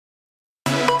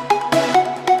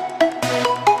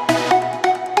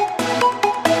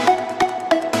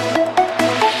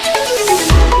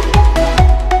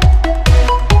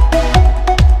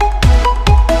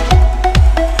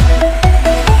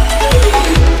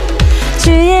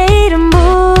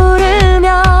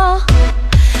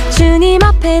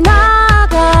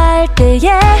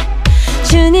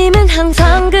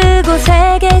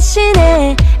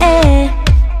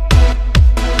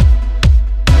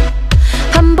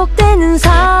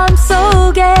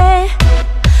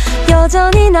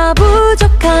여전히 나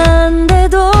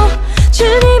부족한데도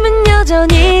주님은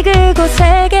여전히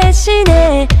그곳에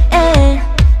계시네.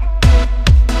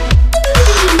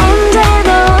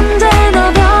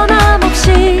 언제나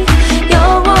변함없이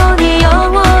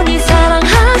영원히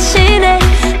사랑하시네.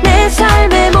 내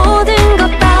삶의 모든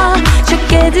것 다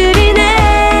주께 드리네.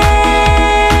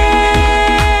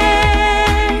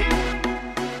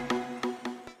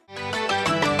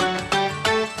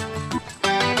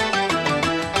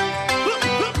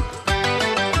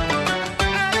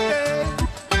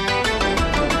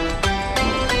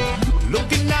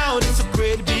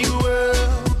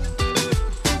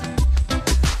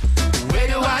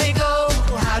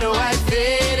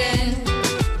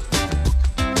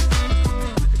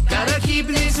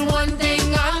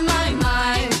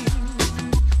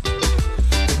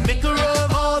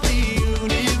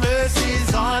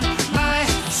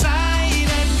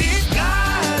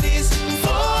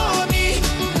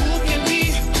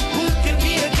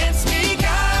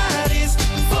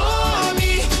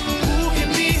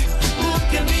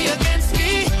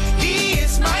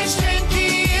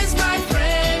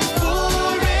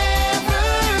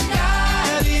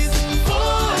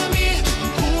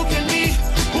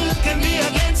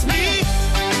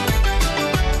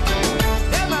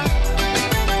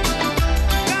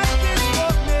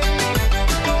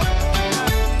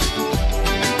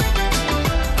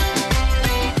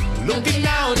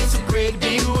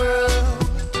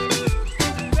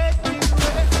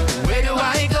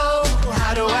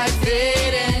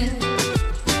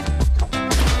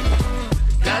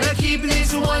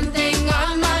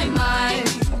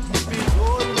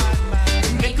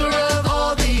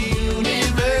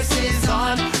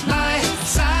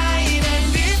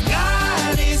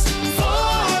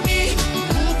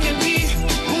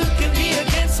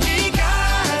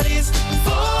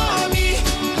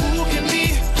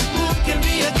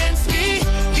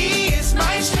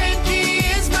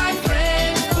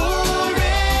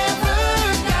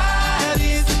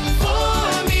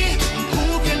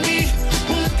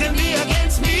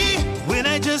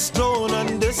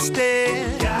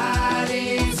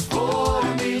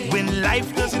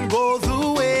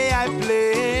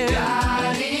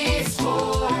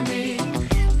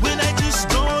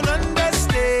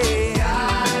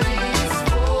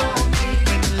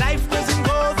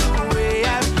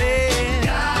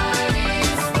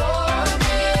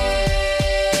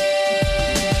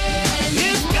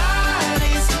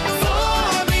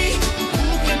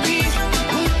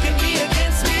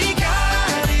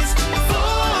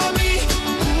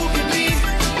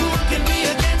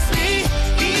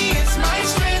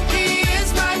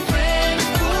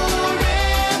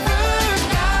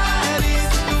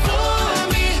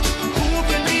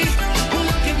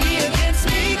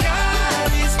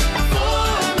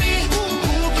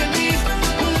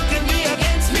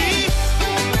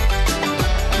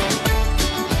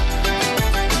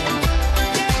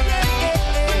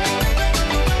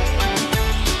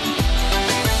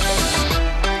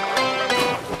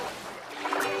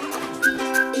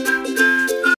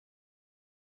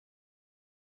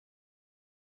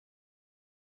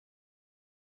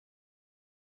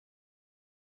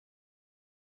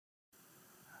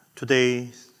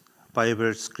 Today's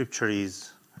Bible scripture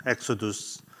is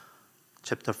Exodus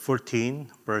chapter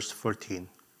 14, verse 14.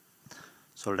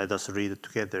 So let us read it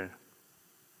together.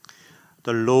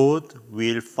 The Lord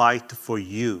will fight for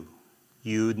you.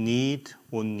 You need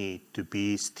only to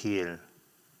be still.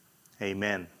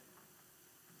 Amen.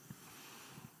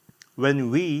 When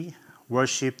we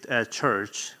worshipped at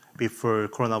church before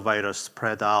coronavirus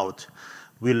spread out,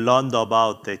 we learned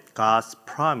about that God's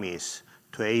promise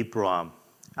to Abraham,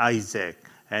 Isaac,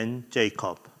 and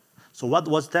Jacob. So what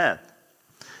was that?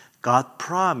 God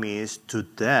promised to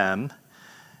them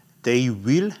they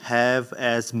will have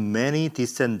as many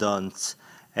descendants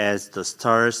as the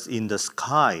stars in the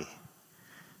sky.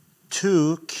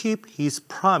 To keep his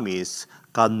promise,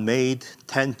 God made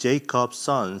 10 Jacob's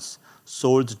sons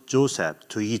sold Joseph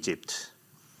to Egypt.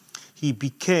 He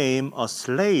became a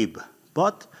slave,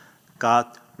 but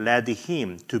God led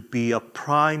him to be a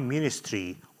prime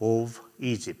minister of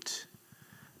Egypt.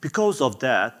 Because of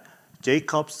that,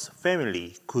 Jacob's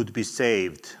family could be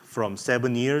saved from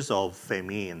 7 years of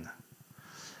famine.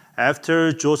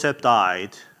 After Joseph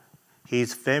died,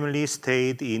 his family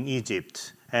stayed in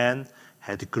Egypt and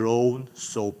had grown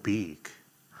so big.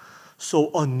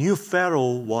 So a new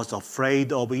Pharaoh was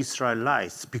afraid of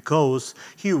Israelites because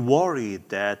he worried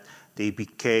that they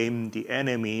became the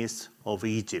enemies of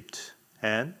Egypt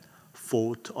and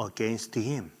fought against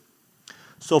him.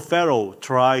 So Pharaoh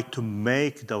tried to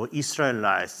make the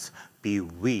Israelites be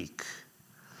weak.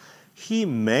 He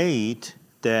made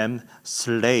them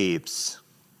slaves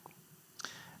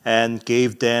and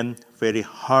gave them very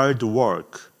hard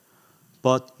work.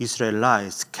 But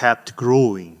Israelites kept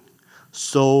growing.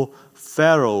 So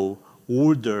Pharaoh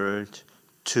ordered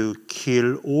to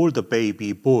kill all the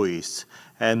baby boys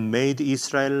and made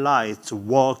Israelites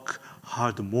work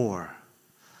hard more.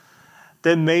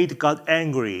 That made God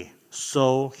angry,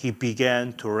 so he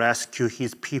began to rescue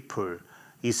his people,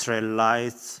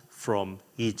 Israelites, from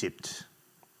Egypt.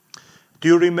 Do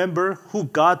you remember who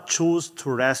God chose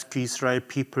to rescue Israel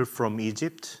people from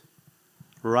Egypt?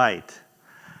 Right.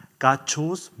 God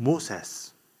chose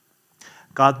Moses.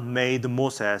 God made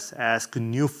Moses ask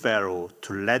new Pharaoh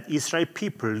to let Israel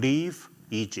people leave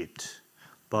Egypt.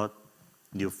 But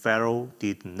new Pharaoh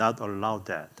did not allow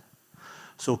that.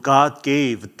 So God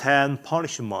gave 10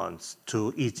 punishments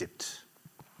to Egypt.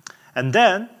 And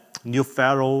then new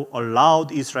Pharaoh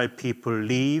allowed Israel people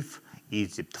leave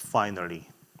Egypt finally.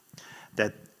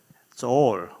 That's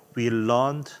all we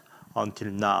learned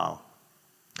until now.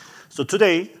 So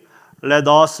today, let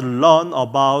us learn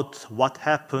about what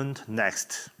happened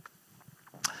next.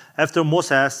 After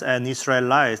Moses and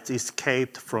Israelites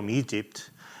escaped from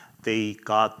Egypt, they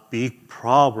got big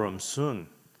problems soon.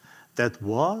 That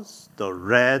was the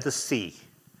Red Sea.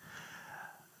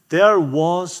 There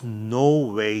was no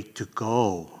way to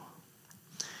go,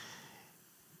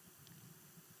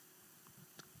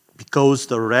 because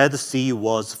the Red Sea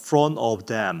was in front of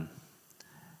them,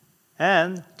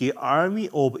 and the army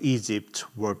of Egypt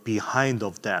were behind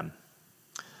of them.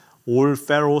 All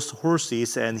Pharaoh's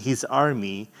horses and his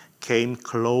army came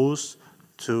close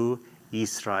to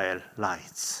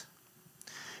Israelites.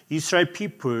 Israel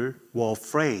people were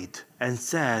afraid and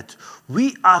said,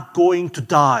 "We are going to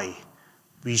die.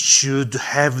 We should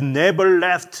have never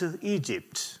left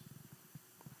Egypt."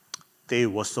 They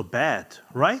were so bad,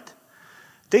 right?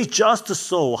 They just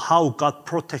saw how God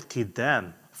protected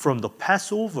them from the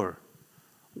Passover.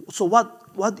 So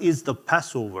what is the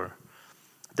Passover?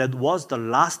 That was the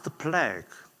last plague.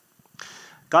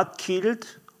 God killed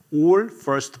all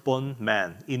firstborn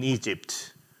men in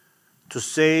Egypt. To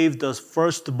save the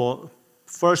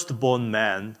firstborn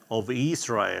man of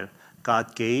Israel,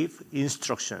 God gave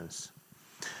instructions.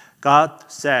 God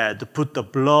said, "Put the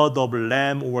blood of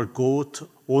lamb or goat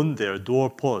on their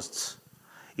doorposts."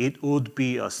 It would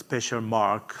be a special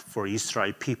mark for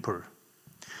Israel people.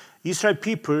 Israel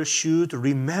people should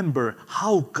remember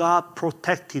how God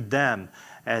protected them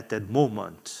at that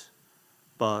moment.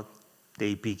 But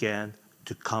they began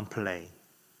to complain.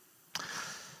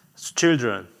 So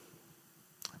children,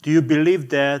 do you believe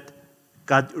that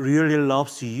God really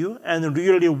loves you and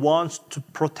really wants to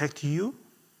protect you?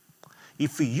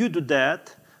 If you do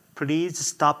that, please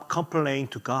stop complaining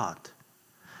to God.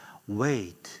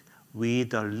 Wait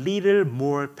with a little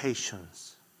more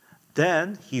patience.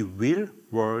 Then He will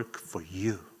work for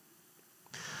you.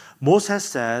 Moses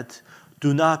said,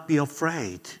 "Do not be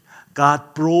afraid.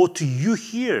 God brought you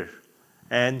here,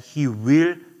 and He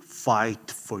will fight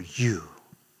for you."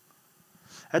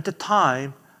 At the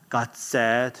time, God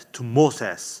said to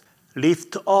Moses,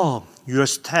 "Lift up your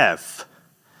staff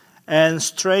and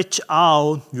stretch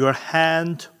out your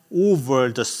hand over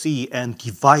the sea and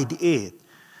divide it,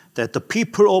 that the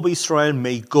people of Israel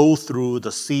may go through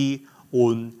the sea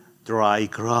on dry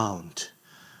ground."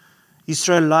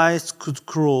 Israelites could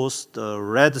cross the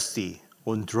Red Sea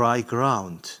on dry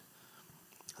ground.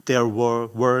 There were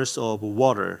wells of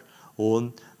water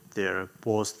on their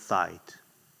both sides.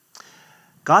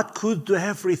 God could do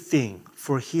everything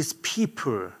for His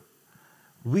people.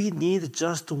 We need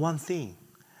just one thing.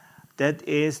 That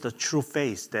is the true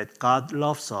faith that God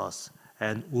loves us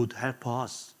and would help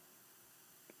us.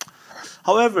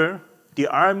 However, the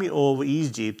army of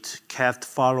Egypt kept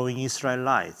following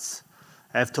Israelites.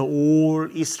 After all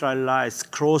Israelites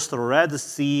crossed the Red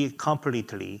Sea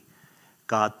completely,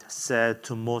 God said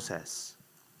to Moses,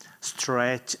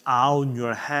 "Stretch out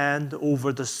your hand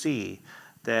over the sea,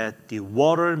 that the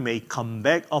water may come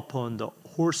back upon the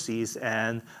horses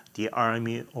and the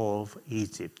army of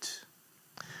Egypt."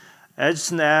 As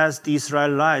soon as the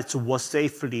Israelites were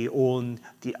safely on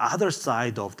the other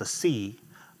side of the sea,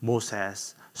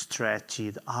 Moses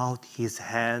stretched out his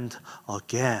hand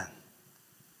again,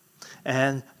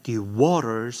 and the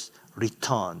waters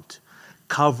returned,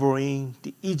 covering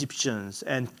the Egyptians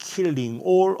and killing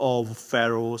all of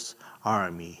Pharaoh's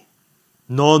army.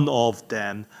 None of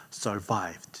them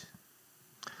survived.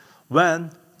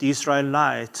 When the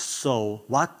Israelites saw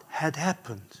what had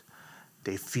happened,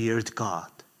 they feared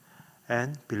God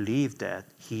and believed that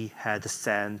He had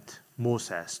sent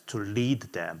Moses to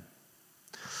lead them.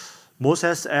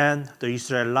 Moses and the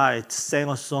Israelites sang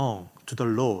a song to the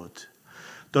Lord.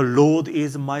 The Lord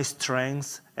is my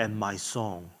strength and my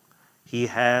song. He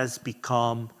has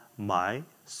become my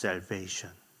salvation.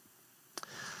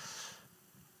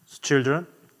 Children,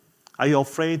 are you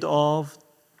afraid of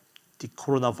the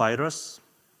coronavirus?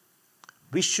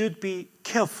 We should be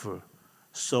careful,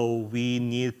 so we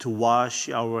need to wash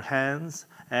our hands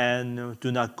and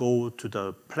do not go to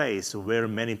the place where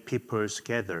many people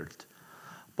gathered.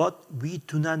 But we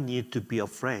do not need to be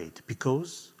afraid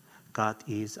because God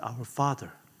is our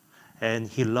Father and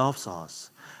He loves us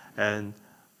and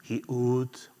He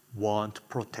would want to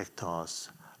protect us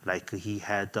like He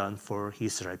had done for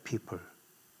Israel people.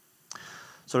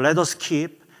 So let us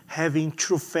keep having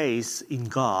true faith in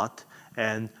God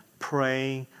and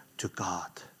praying to God.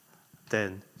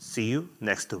 Then see you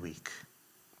next week.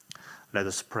 Let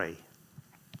us pray.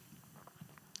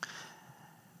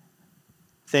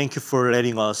 Thank you for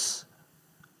letting us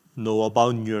know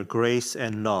about your grace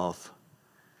and love.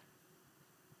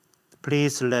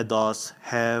 Please let us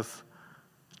have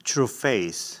true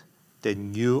faith that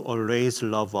you always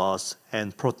love us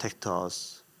and protect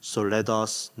us. So let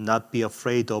us not be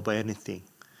afraid of anything.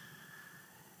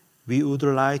 We would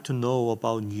like to know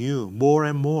about you more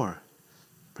and more.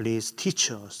 Please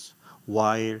teach us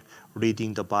while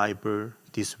reading the Bible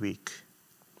this week.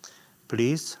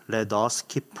 Please let us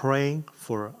keep praying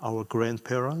for our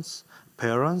grandparents,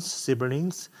 parents,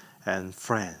 siblings, and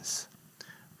friends.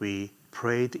 We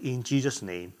prayed in Jesus'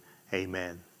 name.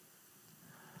 Amen.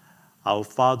 Our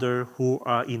Father who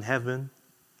art in heaven,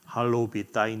 hallowed be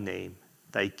thy name.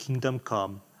 Thy kingdom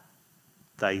come,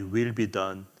 thy will be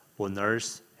done on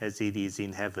earth as it is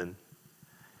in heaven.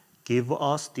 Give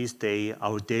us this day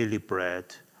our daily bread,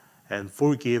 and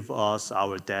forgive us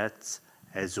our debts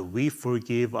as we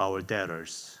forgive our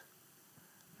debtors.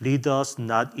 Lead us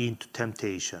not into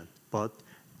temptation, but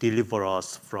deliver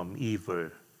us from evil.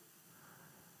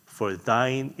 For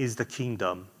thine is the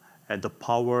kingdom, and the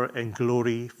power and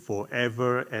glory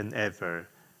forever and ever.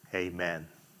 Amen.